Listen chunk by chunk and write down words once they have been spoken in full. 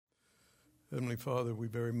Heavenly Father, we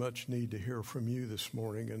very much need to hear from you this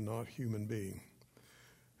morning and not human being.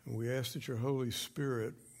 And we ask that your Holy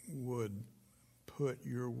Spirit would put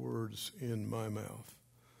your words in my mouth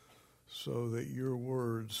so that your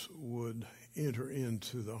words would enter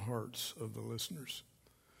into the hearts of the listeners.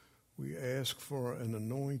 We ask for an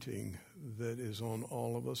anointing that is on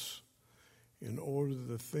all of us in order that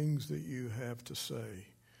the things that you have to say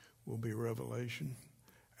will be revelation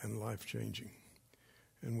and life-changing.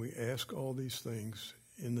 And we ask all these things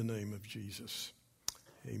in the name of Jesus.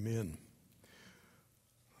 Amen.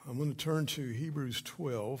 I'm going to turn to Hebrews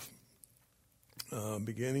 12,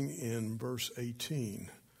 beginning in verse 18.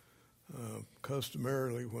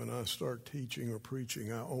 Customarily, when I start teaching or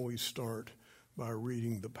preaching, I always start by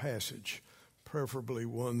reading the passage, preferably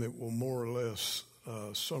one that will more or less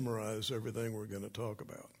summarize everything we're going to talk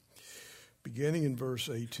about. Beginning in verse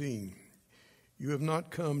 18. You have not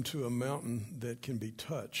come to a mountain that can be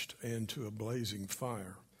touched, and to a blazing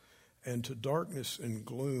fire, and to darkness and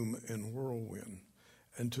gloom and whirlwind,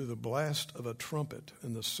 and to the blast of a trumpet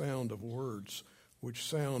and the sound of words, which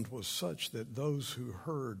sound was such that those who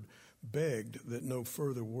heard begged that no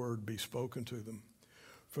further word be spoken to them.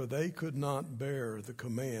 For they could not bear the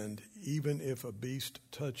command, even if a beast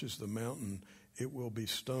touches the mountain, it will be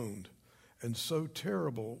stoned. And so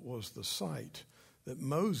terrible was the sight that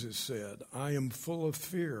Moses said, I am full of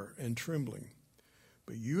fear and trembling.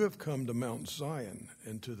 But you have come to Mount Zion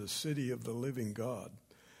and to the city of the living God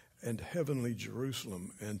and heavenly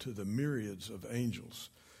Jerusalem and to the myriads of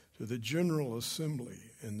angels, to the general assembly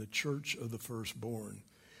and the church of the firstborn.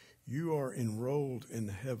 You are enrolled in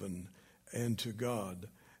heaven and to God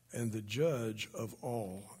and the judge of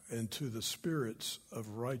all and to the spirits of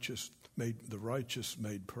the righteous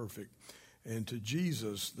made perfect, and to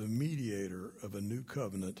Jesus, the mediator of a new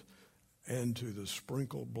covenant, and to the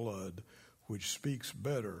sprinkled blood, which speaks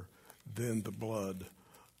better than the blood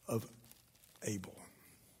of Abel.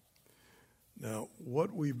 Now,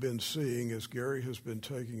 what we've been seeing as Gary has been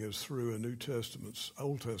taking us through a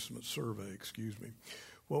Old Testament survey,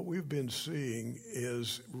 what we've been seeing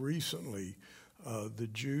is recently the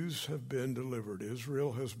Jews have been delivered.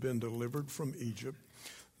 Israel has been delivered from Egypt.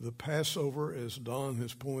 The Passover, as Don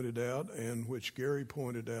has pointed out, and which Gary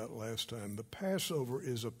pointed out last time, the Passover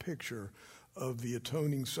is a picture of the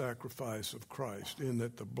atoning sacrifice of Christ, in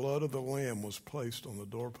that the blood of the Lamb was placed on the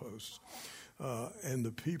doorposts. And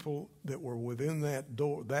the people that were within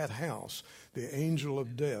that house, the angel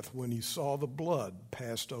of death, when he saw the blood,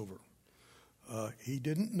 passed over. He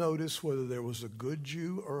didn't notice whether there was a good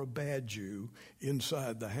Jew or a bad Jew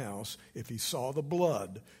inside the house. If he saw the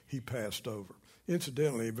blood, he passed over.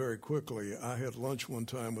 Incidentally, very quickly, I had lunch one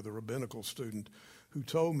time with a rabbinical student who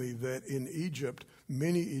told me that in Egypt,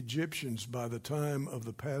 many Egyptians, by the time of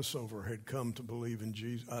the Passover, had come to believe in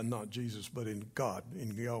Jesus, not Jesus, but in God,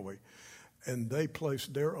 in Yahweh. And they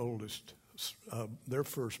placed their oldest, their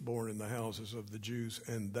firstborn in the houses of the Jews,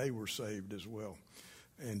 and they were saved as well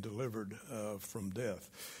and delivered from death.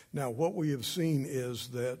 Now, what we have seen is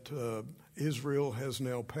that Israel has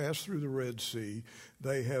now passed through the Red Sea.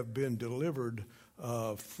 They have been delivered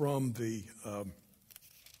from the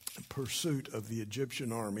pursuit of the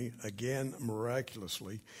Egyptian army, again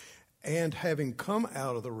miraculously. And having come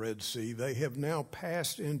out of the Red Sea, they have now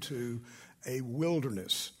passed into a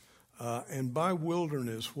wilderness. And by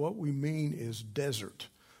wilderness, what we mean is desert,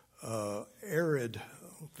 arid,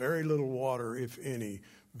 very little water, if any,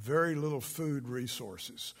 very little food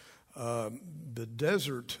resources. The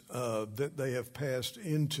desert that they have passed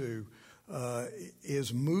into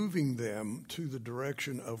is moving them to the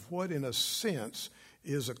direction of what, in a sense,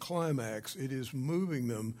 is a climax. It is moving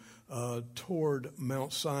them toward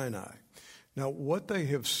Mount Sinai. Now, what they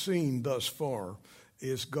have seen thus far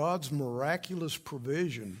is God's miraculous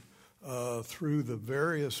provision through the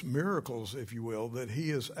various miracles, if you will, that he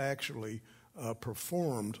has actually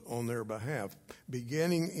performed on their behalf,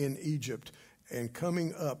 beginning in Egypt and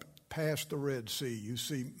coming up past the Red Sea. You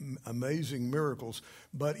see amazing miracles.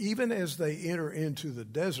 But even as they enter into the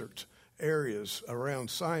desert areas around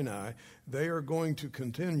Sinai, they are going to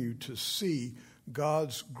continue to see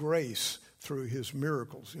God's grace through his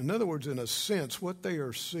miracles. In other words, in a sense, what they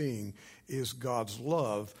are seeing is God's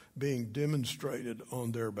love being demonstrated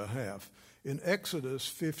on their behalf. In Exodus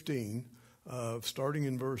 15, starting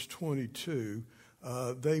in verse 22,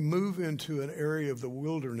 they move into an area of the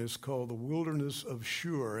wilderness called the wilderness of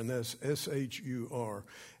Shur, and that's S-H-U-R.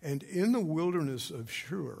 And in the wilderness of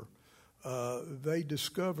Shur, they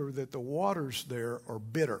discover that the waters there are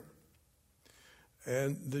bitter.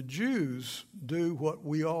 And the Jews do what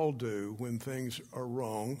we all do when things are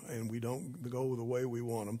wrong and we don't go the way we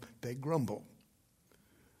want them. They grumble.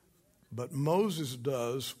 But Moses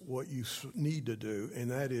does what you need to do,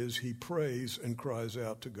 and that is he prays and cries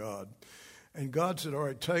out to God. And God said, all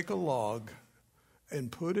right, take a log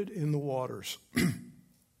and put it in the waters,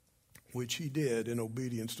 which he did in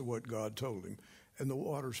obedience to what God told him, and the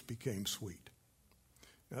waters became sweet.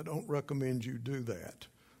 Now, I don't recommend you do that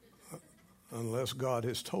unless God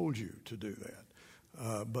has told you to do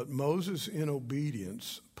that. But Moses, in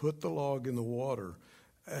obedience, put the log in the water,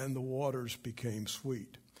 and the waters became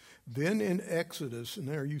sweet. Then in Exodus, and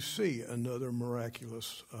there you see another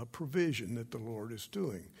miraculous provision that the Lord is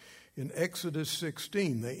doing. In Exodus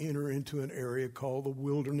 16, they enter into an area called the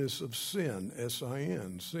Wilderness of Sin,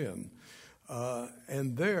 S-I-N, sin.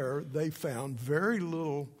 And there they found very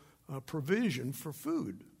little provision for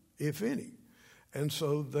food, if any. And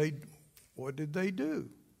so what did they do?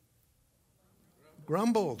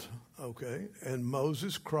 Grumbled, okay? And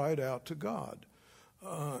Moses cried out to God.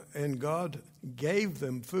 And God gave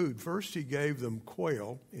them food. First, he gave them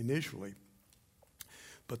quail initially.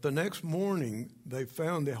 But the next morning, they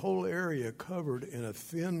found the whole area covered in a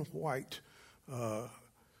thin white,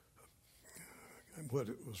 what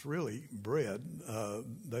it was really bread.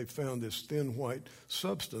 They found this thin white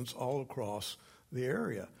substance all across the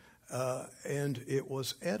area. And it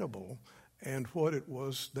was edible. And what it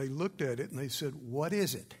was, they looked at it and they said, what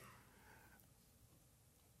is it?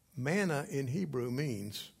 Manna in Hebrew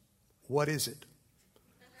means, what is it?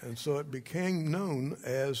 And so it became known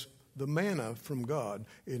as the manna from God.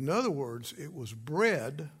 In other words, it was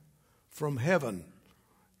bread from heaven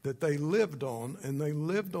that they lived on, and they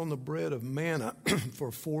lived on the bread of manna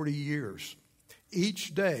for 40 years.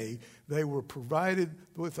 Each day, they were provided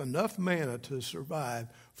with enough manna to survive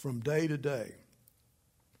from day to day.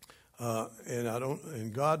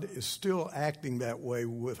 And God is still acting that way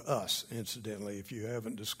with us, incidentally, if you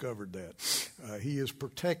haven't discovered that. He is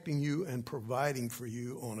protecting you and providing for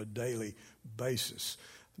you on a daily basis.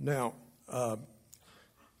 Now,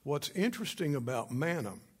 what's interesting about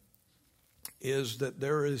manna is that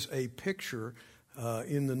there is a picture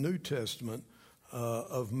in the New Testament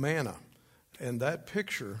of manna. And that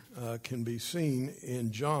picture can be seen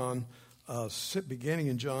in John, beginning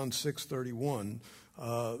in John 6:31.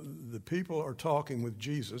 The people are talking with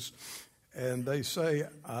Jesus, and they say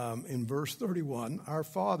in verse 31, our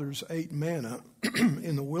fathers ate manna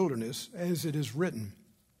in the wilderness, as it is written.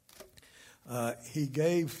 He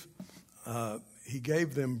gave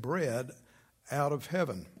them bread out of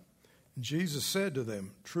heaven. Jesus said to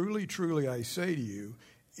them, truly, truly, I say to you,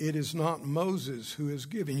 it is not Moses who has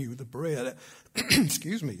given you the bread,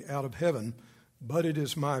 out of heaven, but it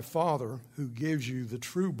is my Father who gives you the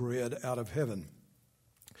true bread out of heaven.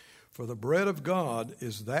 For the bread of God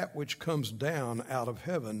is that which comes down out of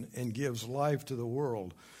heaven and gives life to the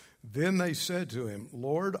world. Then they said to him,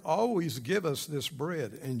 Lord, always give us this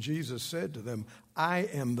bread. And Jesus said to them, I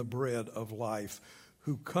am the bread of life.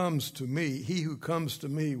 He who comes to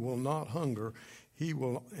me will not hunger,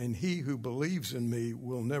 and he who believes in me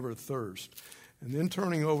will never thirst. And then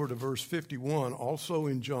turning over to verse 51, also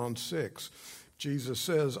in John 6, Jesus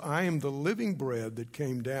says, I am the living bread that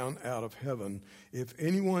came down out of heaven. If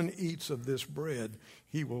anyone eats of this bread,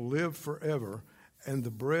 he will live forever. And the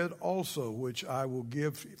bread also which I will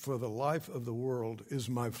give for the life of the world is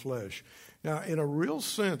my flesh. Now, in a real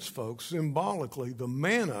sense, folks, symbolically, the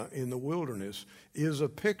manna in the wilderness is a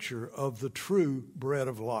picture of the true bread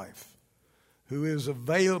of life, who is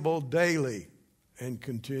available daily and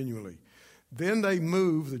continually. Then they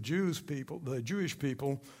move, the Jewish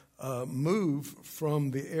people, move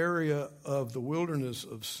from the area of the wilderness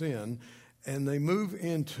of sin, and they move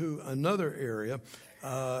into another area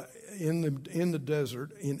in the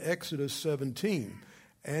desert in Exodus 17.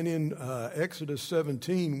 And in Exodus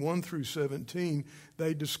 17, 1 through 17,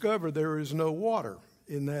 they discover there is no water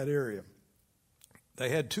in that area. They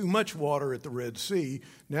had too much water at the Red Sea.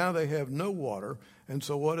 Now they have no water. And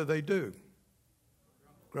so what do?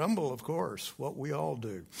 Grumble, of course, what we all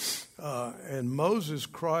do. And Moses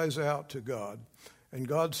cries out to God. And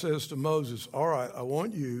God says to Moses, all right, I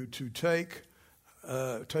want you to take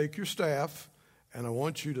your staff, and I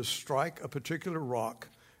want you to strike a particular rock.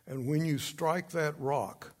 And when you strike that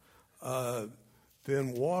rock,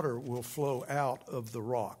 then water will flow out of the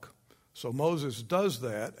rock. So Moses does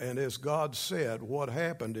that, and as God said, what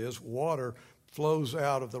happened is water flows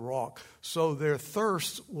out of the rock. So their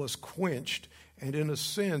thirst was quenched, and in a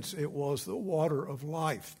sense, it was the water of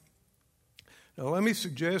life. Now, let me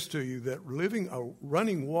suggest to you that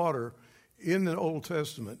running water in the Old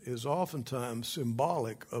Testament is oftentimes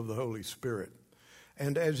symbolic of the Holy Spirit.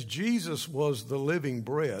 And as Jesus was the living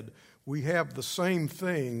bread, we have the same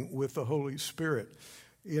thing with the Holy Spirit.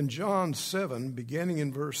 In John 7, beginning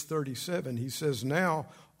in verse 37, he says, "Now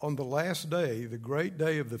on the last day, the great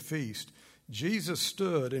day of the feast, Jesus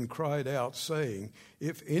stood and cried out, saying,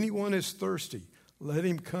 'If anyone is thirsty, let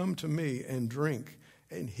him come to me and drink.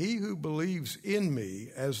 And he who believes in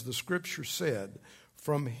me, as the scripture said,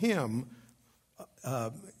 from him,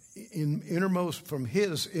 from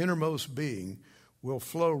his innermost being, will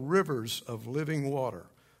flow rivers of living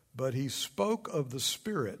water.' But he spoke of the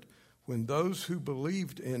Spirit, when those who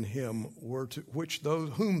believed in him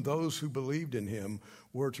whom those who believed in him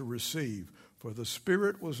were to receive. For the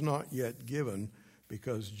Spirit was not yet given,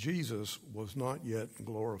 because Jesus was not yet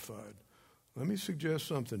glorified." Let me suggest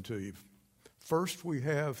something to you. First, we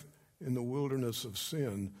have in the wilderness of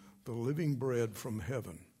sin the living bread from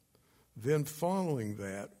heaven. Then following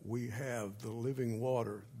that, we have the living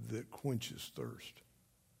water that quenches thirst.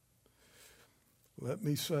 Let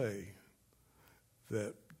me say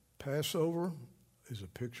that Passover is a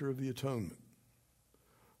picture of the atonement.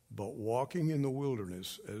 But walking in the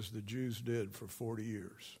wilderness, as the Jews did for 40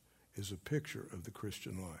 years, is a picture of the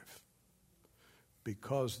Christian life.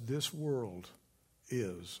 Because this world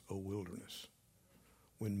is a wilderness.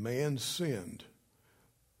 When man sinned,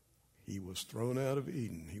 he was thrown out of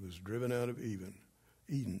Eden. He was driven out of Eden.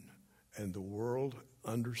 And the world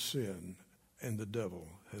under sin and the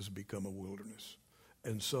devil has become a wilderness.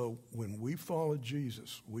 And so when we follow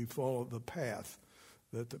Jesus, we follow the path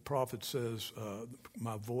that the prophet says,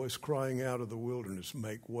 "My voice crying out of the wilderness,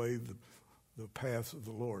 make way the path of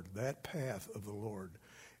the Lord." That path of the Lord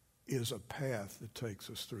is a path that takes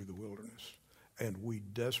us through the wilderness. And we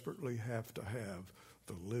desperately have to have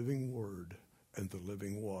the living word and the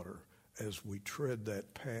living water as we tread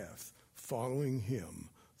that path, following him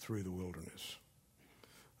through the wilderness.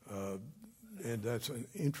 And that's an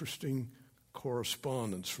interesting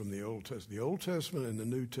correspondence from the Old Testament. The Old Testament and the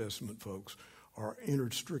New Testament, folks, are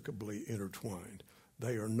inextricably intertwined.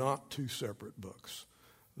 They are not two separate books.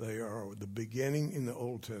 They are the beginning in the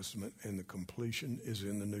Old Testament and the completion is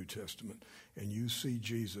in the New Testament. And you see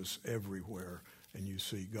Jesus everywhere and you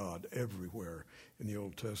see God everywhere in the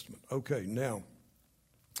Old Testament. Okay, now,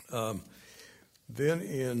 then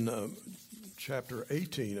in chapter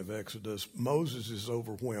 18 of Exodus, Moses is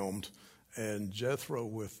overwhelmed, and Jethro,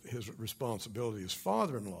 with his responsibility as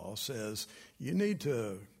father-in-law, says, "You need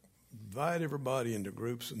to divide everybody into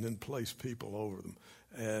groups and then place people over them.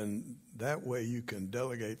 And that way you can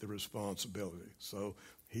delegate the responsibility." So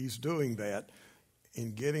he's doing that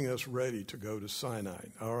in getting us ready to go to Sinai.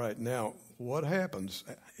 All right, now what happens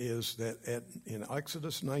is that in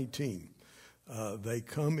Exodus 19, they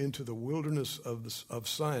come into the wilderness of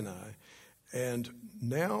Sinai, and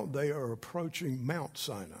now they are approaching Mount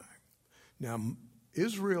Sinai. Now,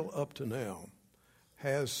 Israel up to now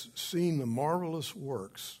has seen the marvelous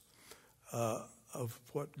works of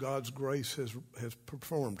what God's grace has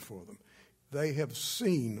performed for them. They have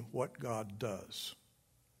seen what God does.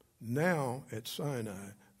 Now at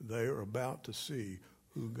Sinai, they are about to see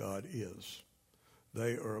who God is.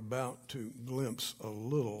 They are about to glimpse a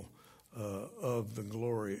little of the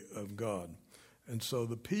glory of God. And so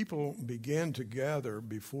the people began to gather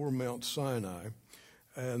before Mount Sinai,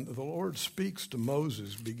 and the Lord speaks to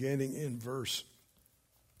Moses beginning in verse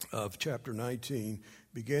of chapter 19,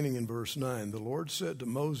 beginning in verse 9. "The Lord said to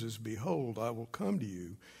Moses, 'Behold, I will come to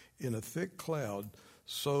you in a thick cloud,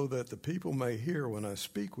 so that the people may hear when I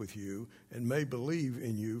speak with you and may believe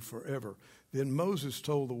in you forever.' Then Moses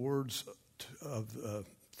told the words of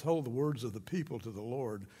the people to the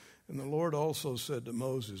Lord. And the Lord also said to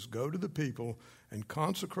Moses, 'Go to the people and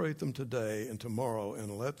consecrate them today and tomorrow,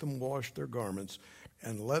 and let them wash their garments,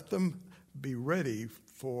 and let them be ready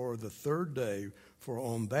for the third day. For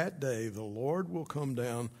on that day the Lord will come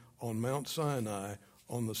down on Mount Sinai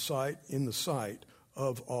in the sight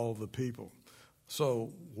of all the people.'"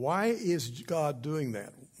 So why is God doing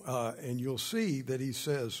that? And you'll see that he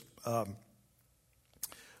says,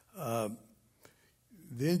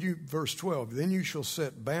 verse 12, "Then you shall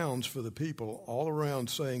set bounds for the people all around,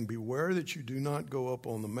 saying, 'Beware that you do not go up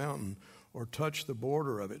on the mountain or touch the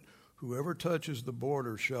border of it. Whoever touches the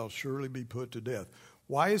border shall surely be put to death.'"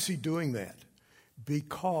 Why is he doing that?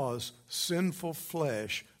 Because sinful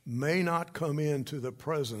flesh may not come into the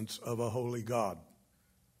presence of a holy God.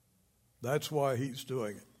 That's why he's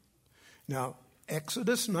doing it. Now,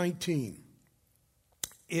 Exodus 19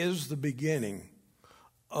 is the beginning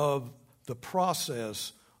of the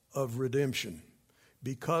process of redemption,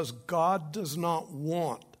 because God does not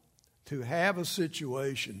want to have a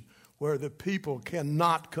situation where the people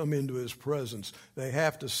cannot come into his presence. They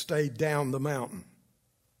have to stay down the mountain.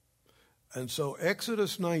 And so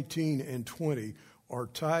Exodus 19 and 20 are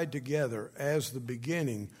tied together as the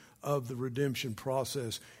beginning of the redemption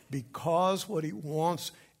process, because what he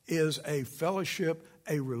wants is a fellowship,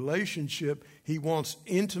 a relationship. He wants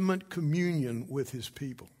intimate communion with his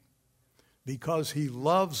people because he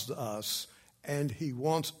loves us and he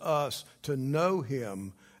wants us to know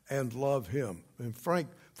him and love him. And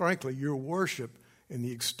frankly, your worship and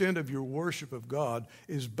the extent of your worship of God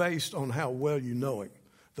is based on how well you know him.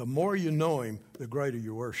 The more you know him, the greater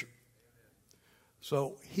your worship.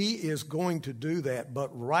 So he is going to do that.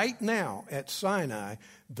 But right now at Sinai,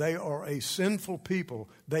 they are a sinful people.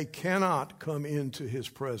 They cannot come into his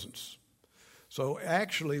presence. So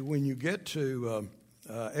actually, when you get to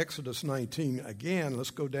Exodus 19 again,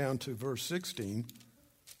 let's go down to verse 16.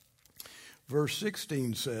 Verse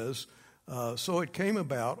 16 says, so it came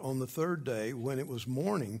about on the third day when it was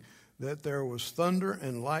morning that there was thunder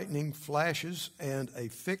and lightning, flashes, and a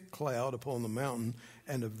thick cloud upon the mountain,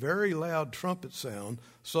 and a very loud trumpet sound,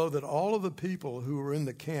 so that all of the people who were in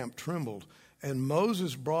the camp trembled. And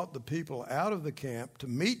Moses brought the people out of the camp to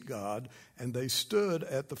meet God, and they stood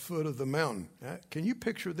at the foot of the mountain. Now, can you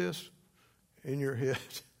picture this in your head?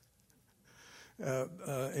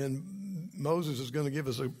 And Moses is going to give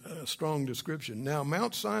us a strong description. Now,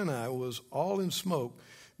 Mount Sinai was all in smoke,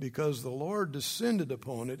 because the Lord descended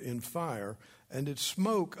upon it in fire, and its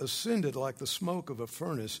smoke ascended like the smoke of a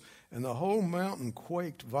furnace, and the whole mountain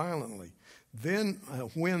quaked violently. Then,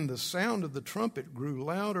 when the sound of the trumpet grew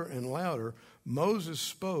louder and louder, Moses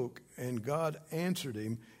spoke, and God answered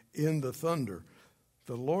him in the thunder.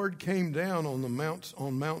 The Lord came down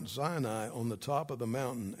on Mount Sinai on the top of the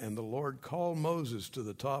mountain, and the Lord called Moses to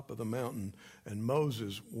the top of the mountain, and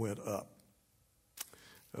Moses went up.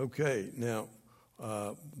 Okay, now,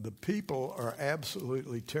 the people are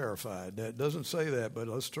absolutely terrified. That doesn't say that, but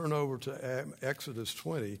let's turn over to Exodus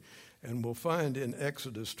 20, and we'll find in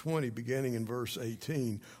Exodus 20, beginning in verse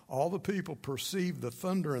 18, all the people perceived the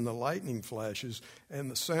thunder and the lightning flashes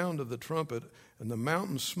and the sound of the trumpet and the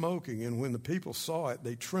mountain smoking, and when the people saw it,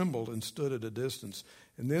 they trembled and stood at a distance.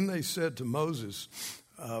 And then they said to Moses,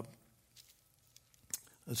 I'm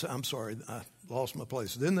sorry, I lost my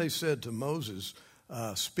place. Then they said to Moses,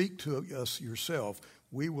 speak to us yourself.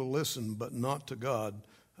 We will listen, but not to God.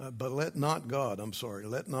 Let not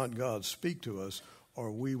God speak to us, or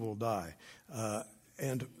we will die.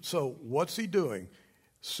 And so what's he doing?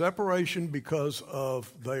 Separation because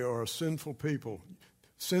of they are a sinful people.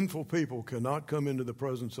 Sinful people cannot come into the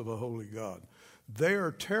presence of a holy God. They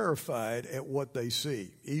are terrified at what they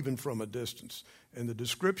see, even from a distance. And the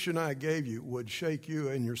description I gave you would shake you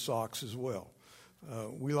in your socks as well.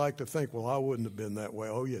 We like to think, well, I wouldn't have been that way.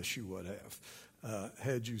 Oh, yes, you would have,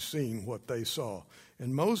 had you seen what they saw.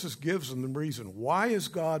 And Moses gives them the reason. Why is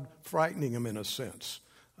God frightening them in a sense?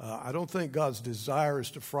 I don't think God's desire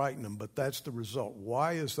is to frighten them, but that's the result.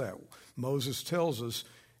 Why is that? Moses tells us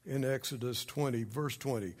in Exodus 20, verse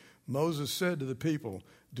 20, Moses said to the people,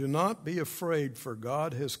 do not be afraid, for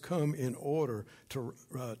God has come in order to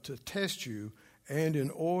test you, and in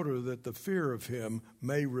order that the fear of him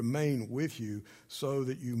may remain with you, so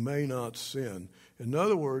that you may not sin. In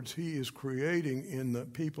other words, he is creating in the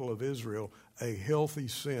people of Israel a healthy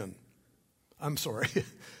sin. I'm sorry,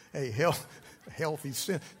 a healthy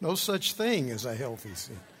sin. No such thing as a healthy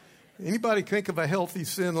sin. Anybody think of a healthy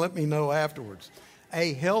sin? Let me know afterwards.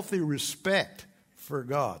 A healthy respect for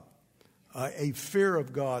God. A fear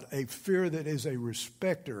of God, a fear that is a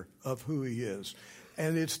respecter of who he is.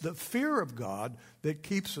 And it's the fear of God that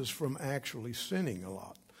keeps us from actually sinning a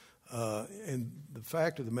lot. And the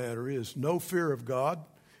fact of the matter is, no fear of God,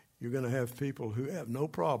 you're going to have people who have no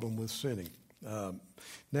problem with sinning.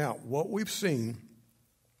 Now, what we've seen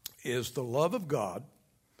is the love of God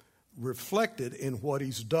reflected in what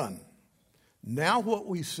he's done. Now what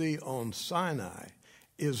we see on Sinai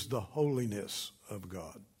is the holiness of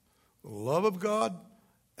God. The love of God,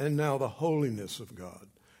 and now the holiness of God.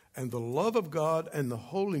 And the love of God and the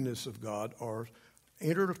holiness of God are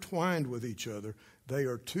intertwined with each other. They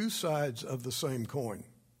are two sides of the same coin.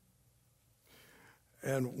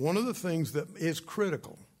 And one of the things that is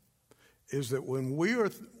critical is that when we are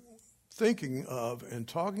thinking of and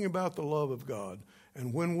talking about the love of God,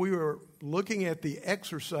 and when we are looking at the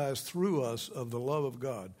exercise through us of the love of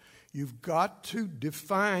God, you've got to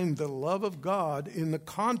define the love of God in the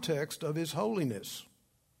context of his holiness.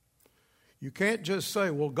 You can't just say,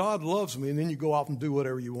 well, God loves me, and then you go off and do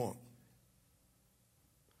whatever you want.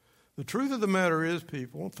 The truth of the matter is,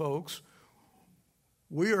 folks,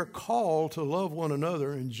 we are called to love one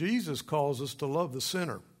another, and Jesus calls us to love the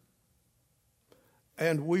sinner.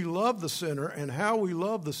 And we love the sinner, and how we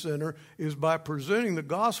love the sinner is by presenting the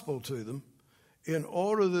gospel to them in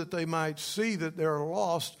order that they might see that they are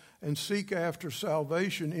lost and seek after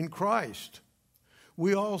salvation in Christ.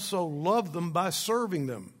 We also love them by serving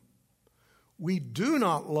them. We do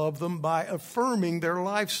not love them by affirming their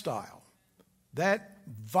lifestyle. That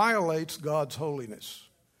violates God's holiness.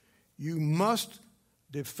 You must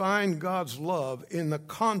define God's love in the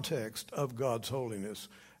context of God's holiness.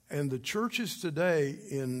 And the churches today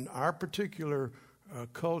in our particular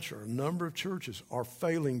culture, a number of churches, are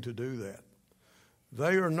failing to do that.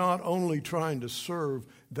 They are not only trying to serve,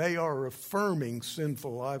 they are affirming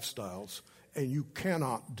sinful lifestyles, and you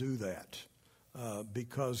cannot do that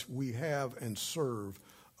because we have and serve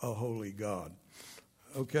a holy God.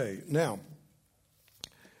 Okay, now,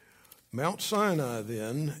 Mount Sinai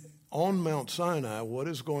then, on Mount Sinai, what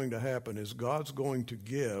is going to happen is God's going to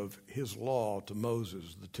give his law to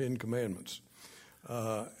Moses, the Ten Commandments.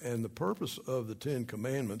 And the purpose of the Ten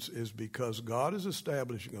Commandments is because God is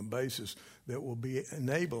establishing a basis that will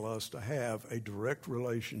enable us to have a direct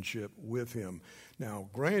relationship with him. Now,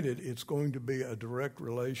 granted, it's going to be a direct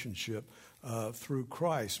relationship through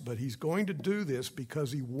Christ, but he's going to do this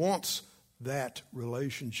because he wants that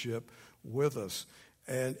relationship with us.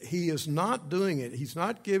 And he is not doing it. He's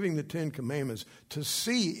not giving the Ten Commandments to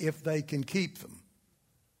see if they can keep them.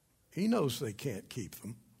 He knows they can't keep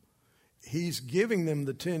them. He's giving them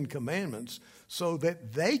the Ten Commandments so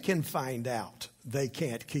that they can find out they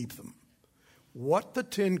can't keep them. What the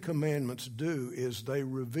Ten Commandments do is they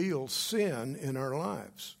reveal sin in our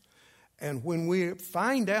lives. And when we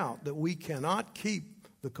find out that we cannot keep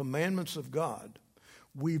the commandments of God,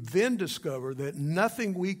 we then discover that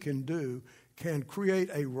nothing we can do can create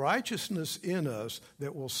a righteousness in us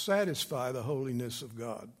that will satisfy the holiness of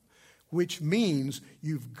God, which means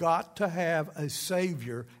you've got to have a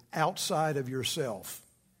Savior outside of yourself.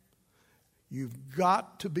 You've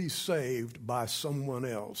got to be saved by someone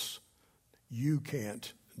else. You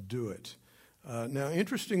can't do it. Now,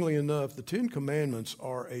 interestingly enough, the Ten Commandments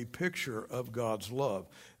are a picture of God's love.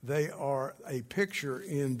 They are a picture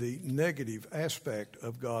in the negative aspect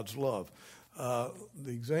of God's love.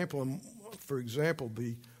 For example,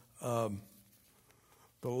 the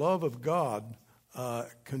love of God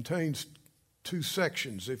contains two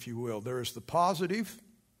sections, if you will. There is the positive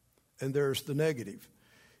and there's the negative.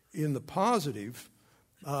 In the positive,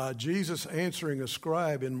 Jesus answering a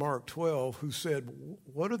scribe in Mark 12 who said,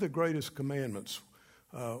 "What are the greatest commandments?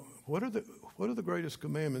 What are the greatest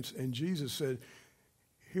commandments?" And Jesus said,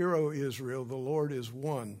 "Hear, O Israel, the Lord is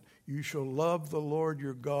one. You shall love the Lord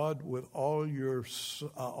your God with all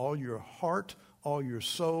your heart, all your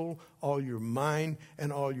soul, all your mind,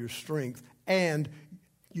 and all your strength, and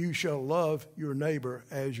you shall love your neighbor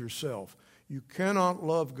as yourself." You cannot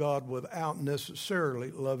love God without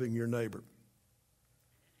necessarily loving your neighbor.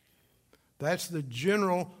 That's the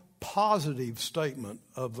general positive statement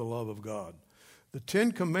of the love of God. The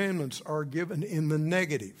Ten Commandments are given in the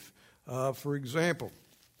negative. For example,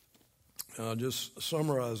 I'll just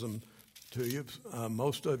summarize them to you.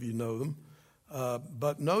 Most of you know them.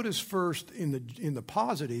 But notice first in the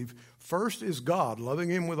positive, first is God, loving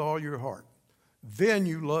him with all your heart. Then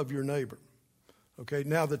you love your neighbor. Okay,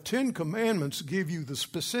 now the Ten Commandments give you the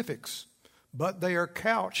specifics, but they are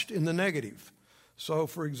couched in the negative. So,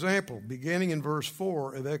 for example, beginning in verse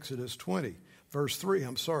 4 of Exodus 20, verse 3,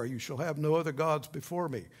 you shall have no other gods before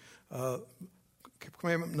me.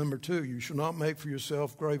 Commandment number 2, you shall not make for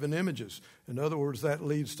yourself graven images. In other words, that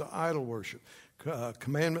leads to idol worship.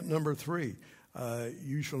 Commandment number 3,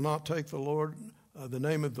 you shall not take the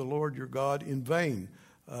name of the Lord your God in vain.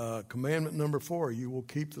 Commandment number 4, you will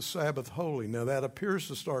keep the Sabbath holy. Now that appears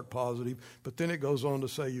to start positive, but then it goes on to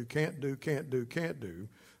say you can't do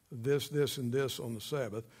this, and this on the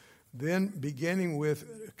Sabbath. Then beginning with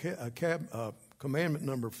commandment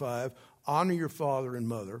number 5, honor your father and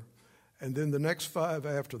mother. And then the next 5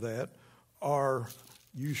 after that are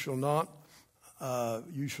you shall not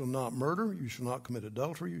murder, you shall not commit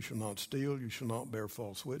adultery, you shall not steal, you shall not bear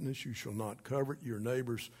false witness, you shall not covet your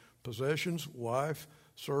neighbor's possessions, wife,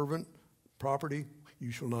 servant, property,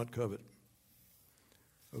 you shall not covet.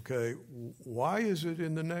 Okay, why is it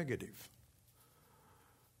in the negative?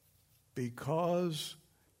 Because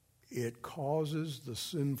it causes the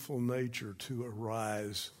sinful nature to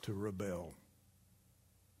arise, to rebel.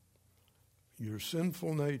 Your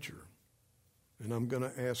sinful nature, and I'm going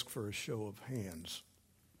to ask for a show of hands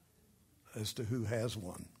as to who has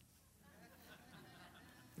one.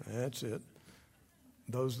 That's it.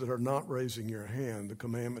 Those that are not raising your hand, the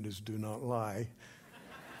commandment is do not lie.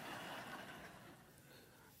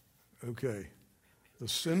 Okay. The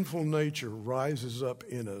sinful nature rises up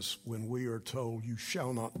in us when we are told you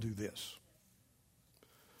shall not do this.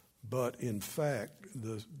 But in fact,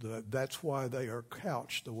 that's why they are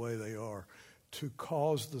couched the way they are, to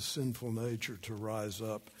cause the sinful nature to rise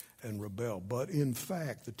up and rebel. But in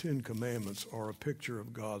fact, the Ten Commandments are a picture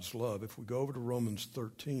of God's love. If we go over to Romans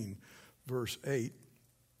 13, verse 8,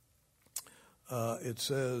 it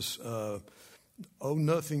says, owe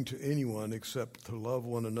nothing to anyone except to love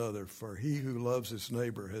one another, for he who loves his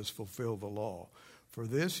neighbor has fulfilled the law. For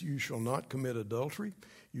this you shall not commit adultery,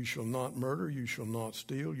 you shall not murder, you shall not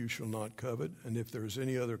steal, you shall not covet, and if there is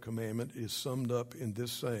any other commandment, it is summed up in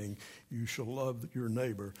this saying, you shall love your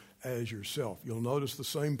neighbor as yourself. You'll notice the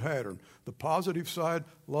same pattern. The positive side,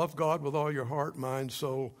 love God with all your heart, mind,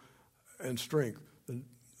 soul, and strength.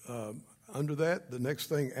 Under that, the next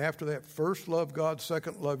thing after that, first love God,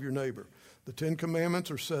 second love your neighbor. The Ten Commandments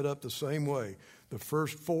are set up the same way. The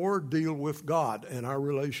first 4 deal with God and our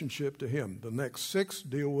relationship to him. The next 6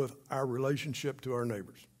 deal with our relationship to our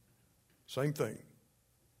neighbors. Same thing.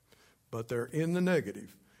 But they're in the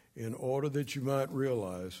negative in order that you might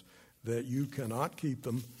realize that you cannot keep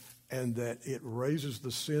them and that it raises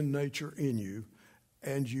the sin nature in you,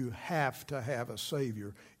 and you have to have a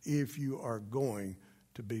Savior if you are going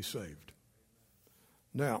to be saved.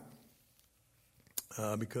 Now,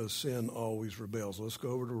 because sin always rebels. Let's go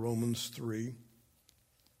over to Romans 3.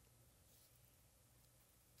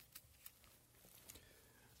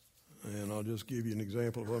 And I'll just give you an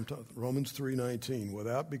example of what I'm talking about. Romans 3:19.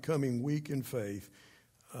 Without becoming weak in faith,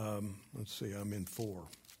 let's see, I'm in 4.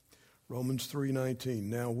 Romans 3:19.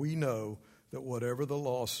 Now we know that whatever the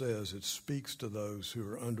law says, it speaks to those who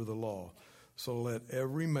are under the law. So let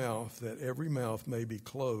every mouth may be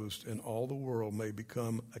closed, and all the world may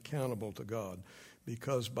become accountable to God.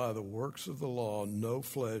 Because by the works of the law, no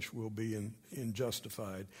flesh will be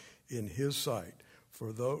justified in his sight.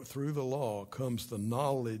 For through the law comes the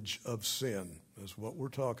knowledge of sin. That's what we're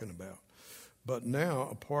talking about. But now,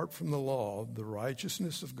 apart from the law, the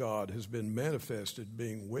righteousness of God has been manifested,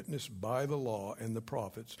 being witnessed by the law and the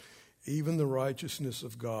prophets, even the righteousness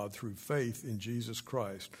of God through faith in Jesus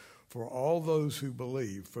Christ. For all those who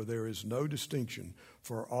believe, for there is no distinction,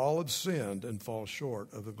 for all have sinned and fall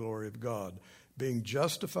short of the glory of God, being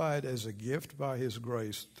justified as a gift by his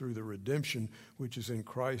grace through the redemption which is in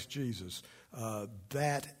Christ Jesus.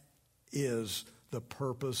 That is the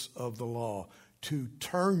purpose of the law, to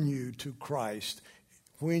turn you to Christ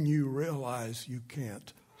when you realize you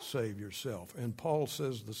can't save yourself. And Paul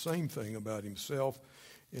says the same thing about himself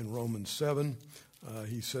in Romans 7.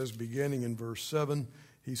 He says, beginning in verse 7,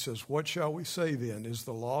 he says, what shall we say then? Is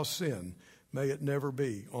the law sin? May it never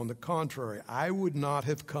be. On the contrary, I would not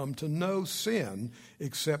have come to know sin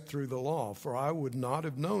except through the law, for I would not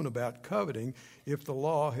have known about coveting if the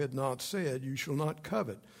law had not said, you shall not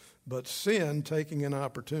covet. But sin, taking an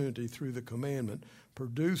opportunity through the commandment,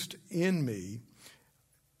 produced in me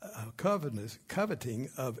coveting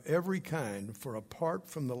of every kind, for apart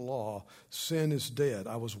from the law, sin is dead.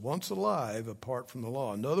 I was once alive apart from the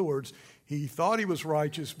law. In other words, he thought he was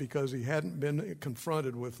righteous because he hadn't been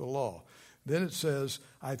confronted with the law. Then it says,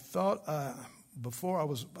 I thought before I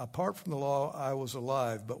was, apart from the law, I was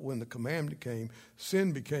alive, but when the commandment came,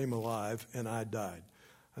 sin became alive and I died.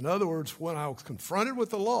 In other words, when I was confronted with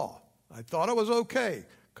the law, I thought I was okay.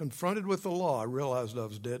 Confronted with the law, I realized I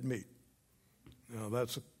was dead meat. Now,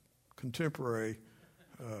 that's a contemporary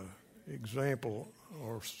example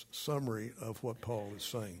or summary of what Paul is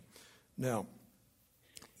saying. Now,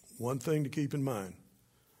 one thing to keep in mind,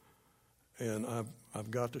 and I've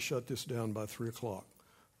got to shut this down by 3 o'clock.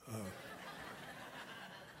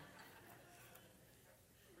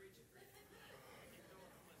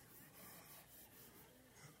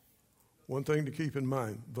 One thing to keep in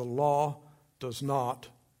mind, the law does not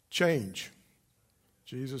change.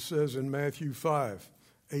 Jesus says in Matthew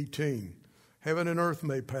 5:18, heaven and earth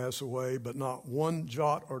may pass away, but not one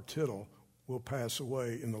jot or tittle will pass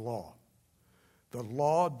away in the law. The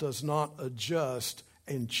law does not adjust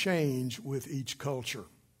and change with each culture.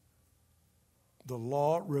 The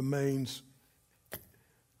law remains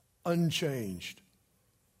unchanged.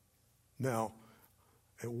 Now,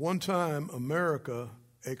 at one time, America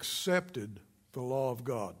accepted the law of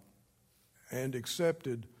God and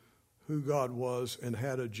accepted who God was and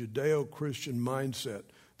had a Judeo-Christian mindset.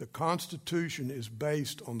 The Constitution is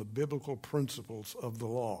based on the biblical principles of the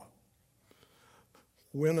law.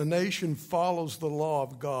 When a nation follows the law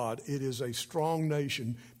of God, it is a strong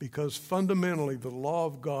nation because fundamentally the law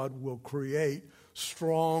of God will create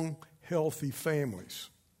strong, healthy families.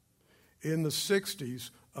 In the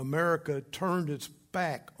 60s, America turned its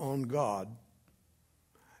back on God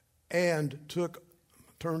and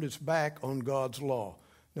turned its back on God's law.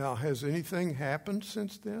 Now, has anything happened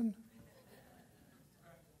since then?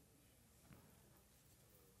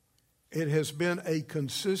 It has been a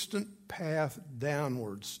consistent path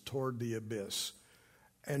downwards toward the abyss.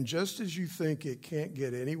 And just as you think it can't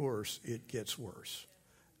get any worse, it gets worse.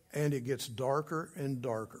 And it gets darker and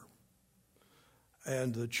darker.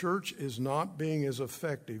 And the church is not being as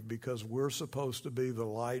effective because we're supposed to be the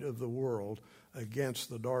light of the world against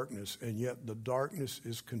the darkness, and yet the darkness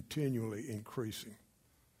is continually increasing.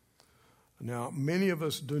 Now, many of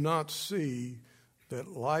us do not see that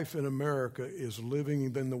life in America is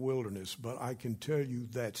living in the wilderness, but I can tell you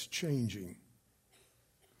that's changing.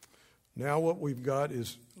 Now what we've got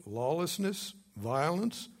is lawlessness,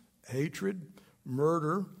 violence, hatred,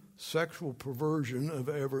 murder, sexual perversion of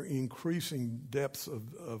ever-increasing depths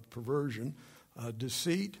of perversion,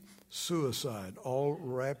 deceit, suicide, all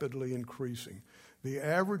rapidly increasing. The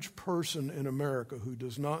average person in America who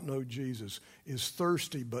does not know Jesus is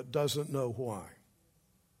thirsty but doesn't know why.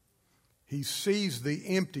 He sees the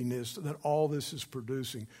emptiness that all this is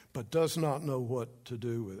producing but does not know what to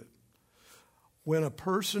do with it. When a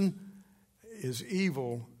person is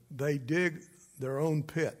evil, they dig their own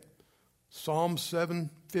pit. Psalm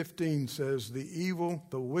 7:15 says, the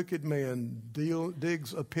wicked man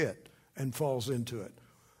digs a pit and falls into it.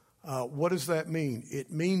 What does that mean? It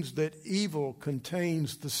means that evil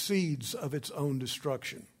contains the seeds of its own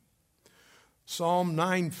destruction. Psalm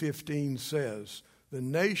 9:15 says, the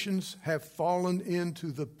nations have fallen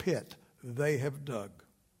into the pit they have dug.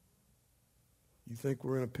 You think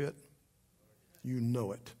we're in a pit? You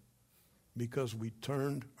know it, because we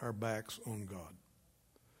turned our backs on God.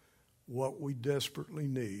 What we desperately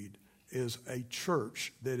need is a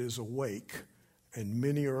church that is awake, and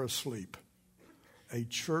many are asleep. A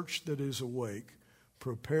church that is awake,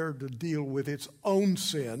 prepared to deal with its own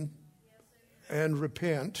sin and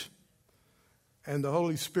repent, and the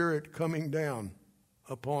Holy Spirit coming down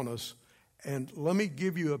upon us. And let me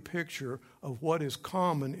give you a picture of what is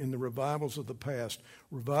common in the revivals of the past.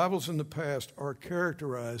 Revivals in the past are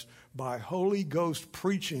characterized by Holy Ghost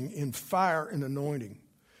preaching in fire and anointing.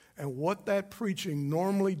 And what that preaching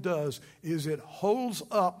normally does is it holds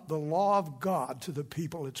up the law of God to the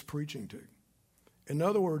people it's preaching to. In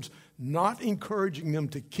other words, not encouraging them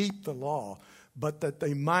to keep the law, but that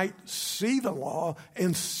they might see the law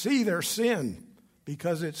and see their sin,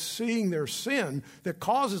 because it's seeing their sin that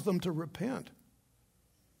causes them to repent.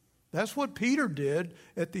 That's what Peter did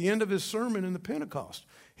at the end of his sermon in the Pentecost.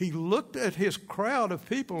 He looked at his crowd of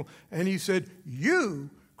people and he said,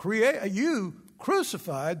 you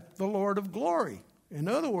crucified the Lord of glory. In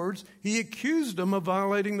other words, he accused them of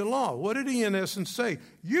violating the law. What did he in essence say?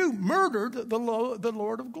 You murdered the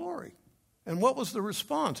Lord of glory. And what was the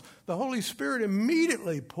response? The Holy Spirit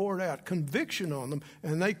immediately poured out conviction on them,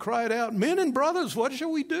 and they cried out, men and brothers, what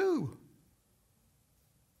shall we do?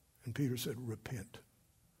 And Peter said, repent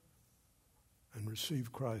and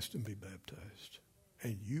receive Christ and be baptized,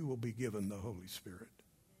 and you will be given the Holy Spirit.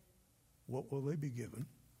 What will they be given?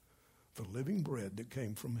 The living bread that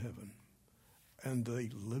came from heaven, and the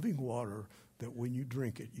living water that when you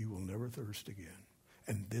drink it, you will never thirst again.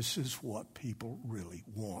 And this is what people really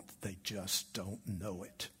want. They just don't know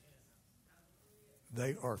it.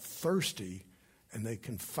 They are thirsty, and they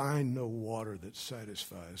can find no water that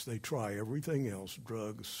satisfies. They try everything else,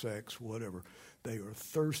 drugs, sex, whatever. They are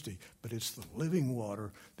thirsty, but it's the living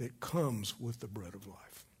water that comes with the bread of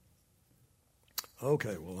life.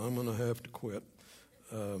 Okay, well, I'm going to have to quit.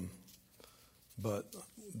 But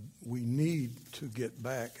we need to get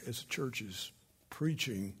back as churches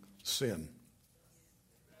preaching sin,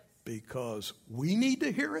 because we need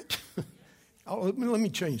to hear it. Let me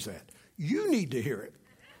change that. You need to hear it.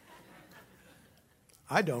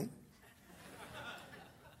 I don't.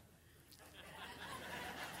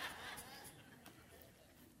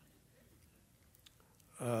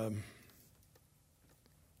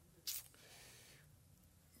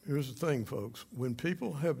 Here's the thing, folks. When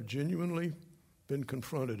people have genuinely been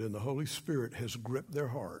confronted and the Holy Spirit has gripped their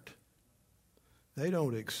heart, they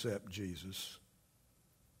don't accept Jesus.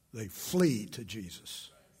 They flee to Jesus.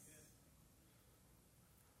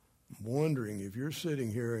 I'm wondering if you're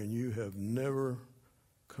sitting here and you have never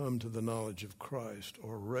come to the knowledge of Christ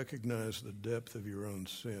or recognized the depth of your own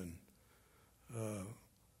sin.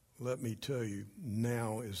 Let me tell you,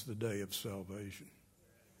 now is the day of salvation.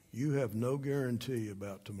 You have no guarantee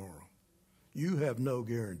about tomorrow. You have no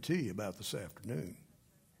guarantee about this afternoon.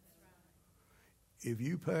 If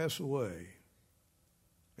you pass away,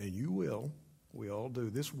 and you will, we all do,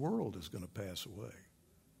 this world is going to pass away.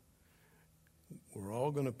 We're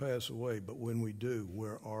all going to pass away, but when we do,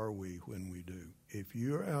 where are we when we do? If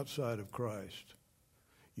you're outside of Christ,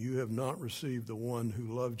 you have not received the one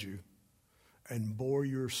who loved you and bore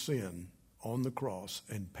your sin on the cross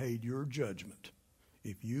and paid your judgment,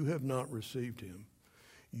 if you have not received him,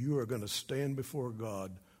 you are going to stand before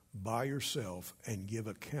God by yourself and give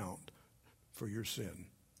account for your sin.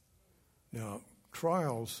 Now,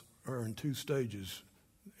 trials are in two stages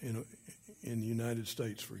in the United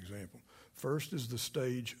States, for example. First is the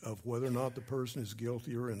stage of whether or not the person is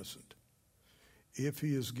guilty or innocent. If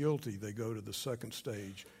he is guilty, they go to the second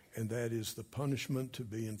stage, and that is the punishment to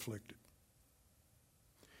be inflicted.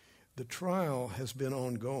 The trial has been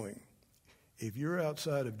ongoing. If you're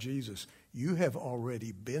outside of Jesus, you have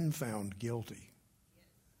already been found guilty.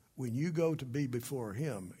 When you go to be before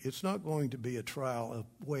him, it's not going to be a trial of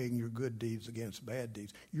weighing your good deeds against bad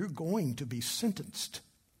deeds. You're going to be sentenced.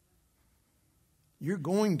 You're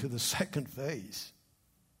going to the second phase.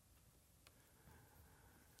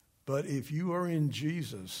 But if you are in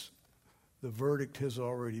Jesus, the verdict has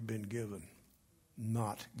already been given.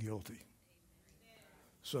 Not guilty.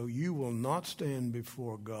 So you will not stand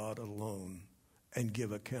before God alone and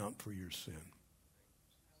give account for your sin.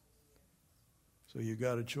 So you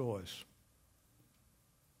got a choice.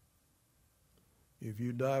 If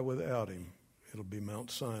you die without him, it'll be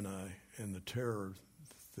Mount Sinai and the terror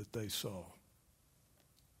that they saw.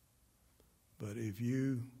 But if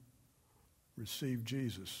you receive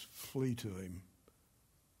Jesus, flee to him,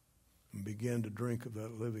 and begin to drink of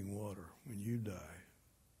that living water, when you die,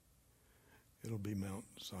 it'll be Mount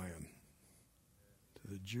Zion, to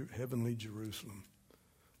the heavenly Jerusalem,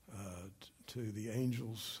 to the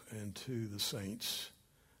angels and to the saints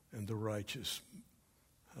and the righteous,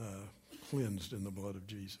 cleansed in the blood of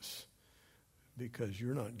Jesus. Because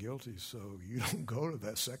you're not guilty, so you don't go to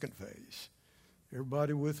that second phase.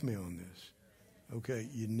 Everybody with me on this? Okay,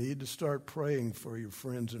 you need to start praying for your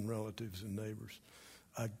friends and relatives and neighbors.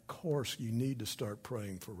 Of course, you need to start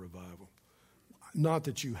praying for revival. Not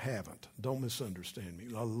that you haven't. Don't misunderstand me.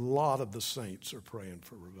 A lot of the saints are praying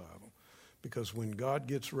for revival. Because when God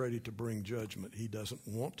gets ready to bring judgment, he doesn't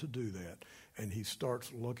want to do that. And he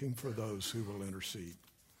starts looking for those who will intercede.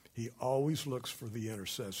 He always looks for the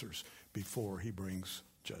intercessors before he brings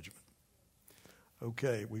judgment.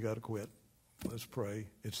 Okay, we got to quit. Let's pray.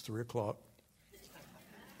 It's 3:00.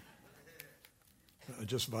 I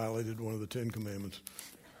just violated one of the 10 commandments.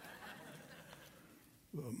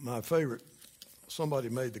 My favorite, somebody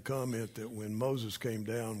made the comment that when Moses came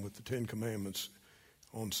down with the 10 commandments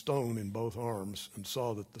on stone in both arms and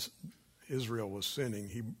saw that Israel was sinning,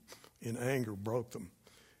 he, in anger, broke them.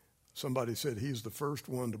 Somebody said he's the first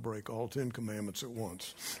one to break all 10 commandments at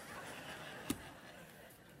once.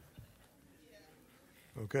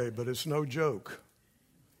 Okay, but it's no joke.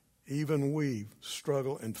 Even we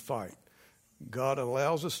struggle and fight. God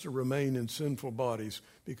allows us to remain in sinful bodies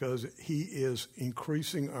because he is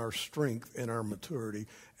increasing our strength and our maturity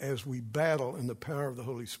as we battle in the power of the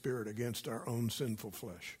Holy Spirit against our own sinful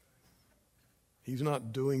flesh. He's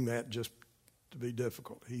not doing that just to be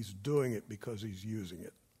difficult. He's doing it because he's using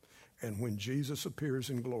it. And when Jesus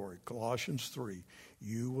appears in glory, Colossians 3,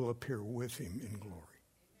 you will appear with him in glory.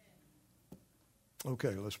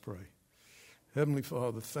 Okay, let's pray. Heavenly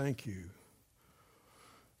Father, thank you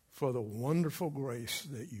for the wonderful grace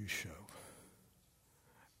that you show.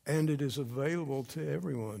 And it is available to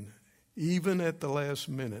everyone, even at the last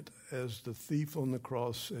minute, as the thief on the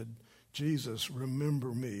cross said, Jesus,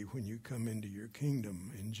 remember me when you come into your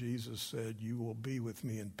kingdom. And Jesus said, you will be with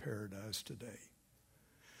me in paradise today.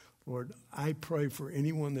 Lord, I pray for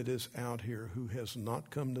anyone that is out here who has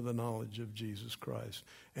not come to the knowledge of Jesus Christ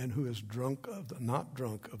and who is not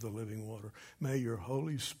drunk of the living water. May your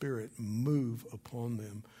Holy Spirit move upon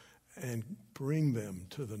them and bring them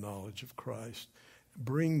to the knowledge of Christ.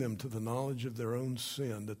 Bring them to the knowledge of their own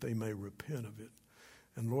sin that they may repent of it.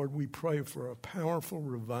 And Lord, we pray for a powerful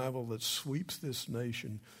revival that sweeps this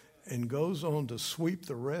nation and goes on to sweep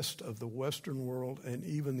the rest of the Western world and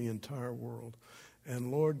even the entire world.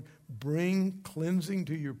 And Lord, bring cleansing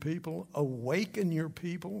to your people, awaken your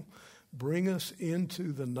people, bring us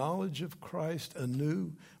into the knowledge of Christ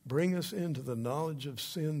anew, bring us into the knowledge of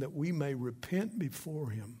sin that we may repent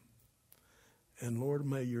before him. And Lord,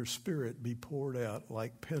 may your Spirit be poured out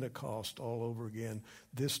like Pentecost all over again,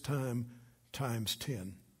 this time times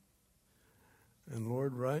 10. And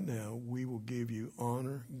Lord, right now, we will give you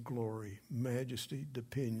honor, glory, majesty,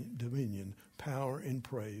 dominion, power, and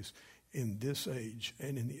praise in this age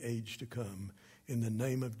and in the age to come. In the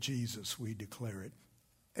name of Jesus, we declare it.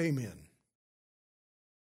 Amen.